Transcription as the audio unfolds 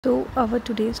So our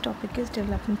today's topic is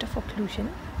development of occlusion.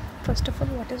 First of all,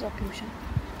 what is occlusion?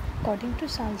 According to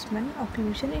Salzman,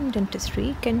 occlusion in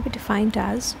dentistry can be defined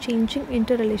as changing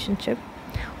interrelationship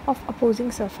of opposing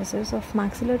surfaces of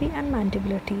maxillary and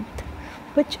mandibular teeth,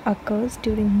 which occurs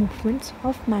during movements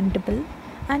of mandible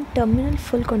and terminal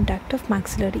full contact of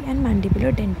maxillary and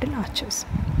mandibular dental arches.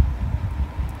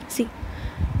 See,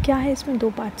 क्या है इसमें दो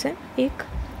parts हैं. एक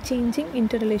changing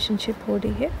interrelationship हो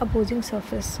रही है opposing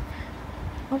surface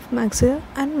of मैक्सिलर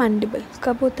and mandible.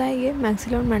 कब होता है ये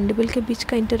मैक्सिलर और मैंडिबल के बीच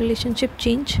का इंटर रिलेशनशिप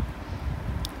चेंज?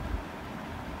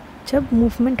 जब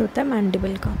मूवमेंट होता है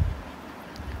मैंडिबल का.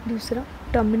 दूसरा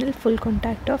terminal full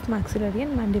contact of maxillary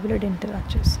and mandibular dental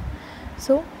arches.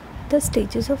 So the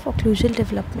stages of occlusal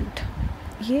development,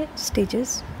 ये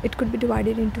stages it could be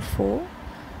divided into 4.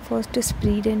 First is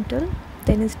प्रीडेंटल,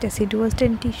 then is deciduous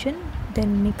dentition,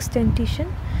 then mixed dentition,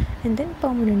 and then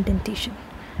permanent dentition.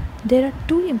 There are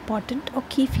two important or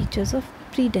key features of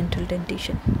predental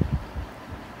dentition.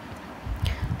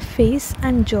 Face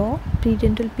and jaw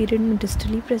predental period में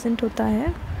distally present होता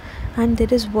है, and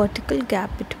there is vertical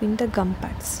gap between the gum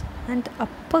pads, and the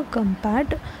upper gum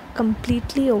pad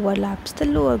completely overlaps the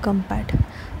lower gum pad.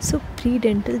 So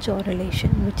predental jaw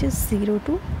relation, which is 0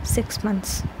 to 6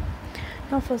 months.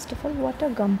 Now first of all, what are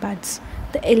gum pads?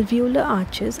 The alveolar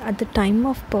arches at the time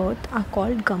of birth are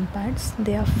called gum pads.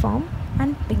 They are firm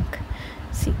and pink.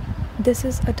 See, this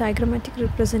is a diagrammatic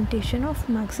representation of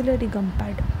maxillary gum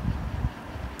pad.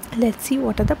 Let's see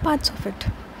what are the parts of it.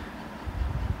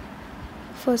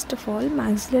 First of all,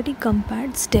 maxillary gum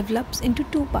pads develops into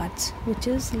two parts, which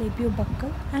is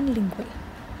labiobuccal and lingual.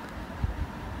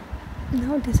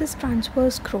 Now this is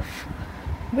transverse groove,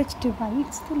 which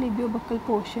divides the labiobuccal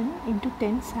portion into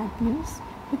 10 segments,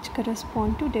 which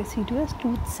correspond to deciduous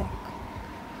tooth sac.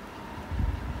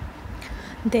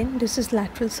 Then this is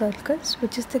lateral sulcus,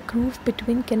 which is the groove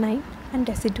between canine and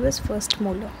deciduous first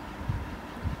molar.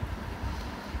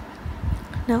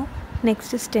 Now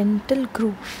next is dental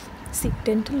groove. See,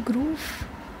 dental groove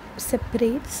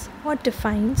separates or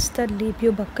defines the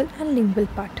labiobuccal and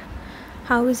lingual part.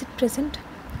 How is it present?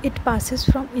 It passes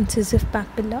from incisive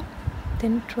papilla,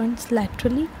 then it runs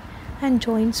laterally and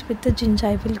joins with the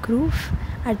gingival groove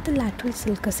at the lateral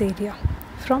sulcus area.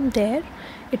 From there,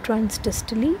 it runs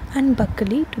distally and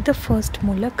buccally to the first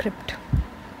molar crypt.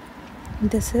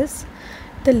 This is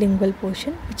the lingual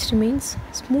portion, which remains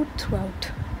smooth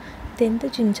throughout. Then the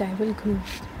gingival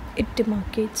groove. It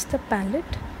demarcates the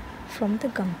palate from the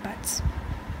gum pads.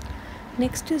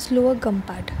 Next is lower gum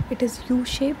pad. It is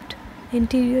U-shaped,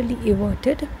 anteriorly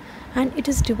everted, and it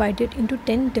is divided into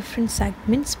 10 different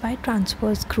segments by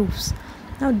transverse grooves.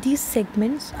 Now these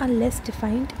segments are less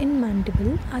defined in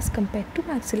mandible as compared to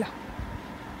maxilla.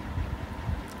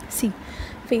 See,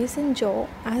 face and jaw,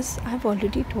 as I have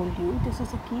already told you, this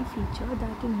is a key feature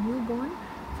that in newborn,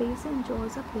 face and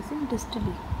jaws are present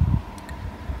distally.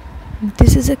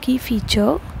 This is a key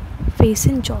feature, face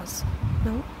and jaws.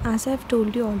 Now, as I have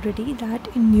told you already, that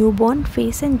in newborn,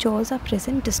 face and jaws are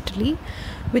present distally.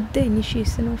 With the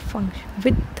initiation of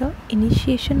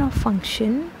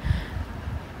function,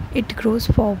 it grows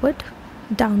forward,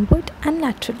 downward, and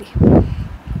laterally.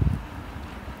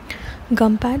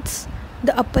 Gum pads,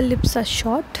 the upper lips are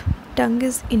short, tongue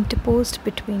is interposed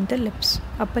between the lips.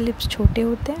 Upper lips छोटे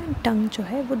होते हैं, tongue जो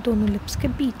है वो दोनों lips के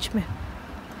बीच में.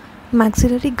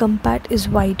 Maxillary gum pad is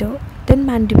wider than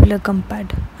mandibular gum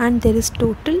pad, and there is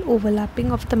total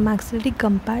overlapping of the maxillary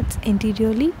gum pads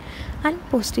anteriorly and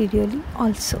posteriorly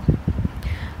also.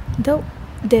 Though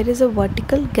there is a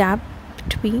vertical gap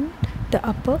between the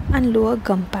upper and lower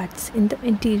gum pads in the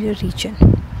anterior region.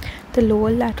 The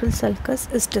lower lateral sulcus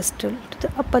is distal to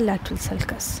the upper lateral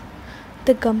sulcus.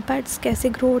 The gum pads कैसे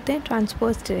grow होते हैं?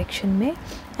 Transverse direction में,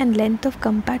 and length of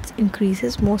gum pads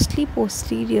increases mostly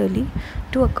posteriorly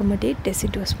to accommodate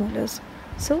deciduous molars.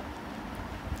 So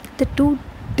the two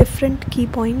different key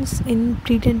points in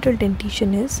predental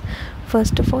dentition is,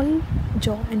 first of all,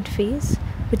 jaw and face,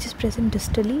 which is present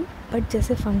distally, but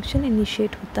जैसे function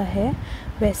initiate होता है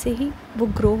वैसे ही वो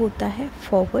grow होता है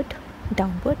forward,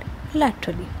 downward,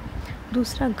 laterally.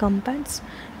 दूसरा गम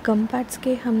pads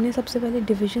के हमने सबसे पहले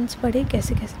डिविजन्स पढ़े,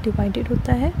 कैसे कैसे डिवाइडेड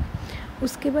होता है.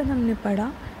 उसके बाद हमने पढ़ा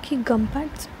कि गम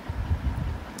पैड्स,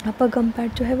 अपर गम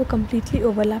पैड जो है वो कम्प्लीटली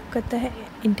ओवरलैप करता है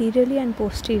interiorly and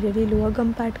posteriorly lower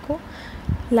gum pad को.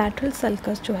 लैटरल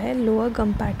सल्कस जो है लोअर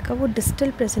गम पैड का वो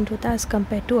डिस्टल प्रेजेंट होता है as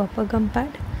compare to upper gum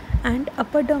pad. And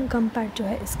upper gum pad जो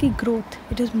है इसकी growth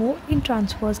it is more in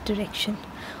transverse direction,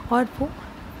 और वो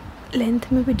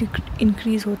लेंथ में भी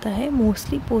इंक्रीज़ होता है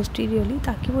मोस्टली पोस्टीरियरली,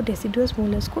 ताकि वो डेसिडुअस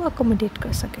मोलर्स को अकोमोडेट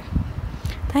कर सके.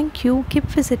 Thank you, keep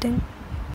visiting.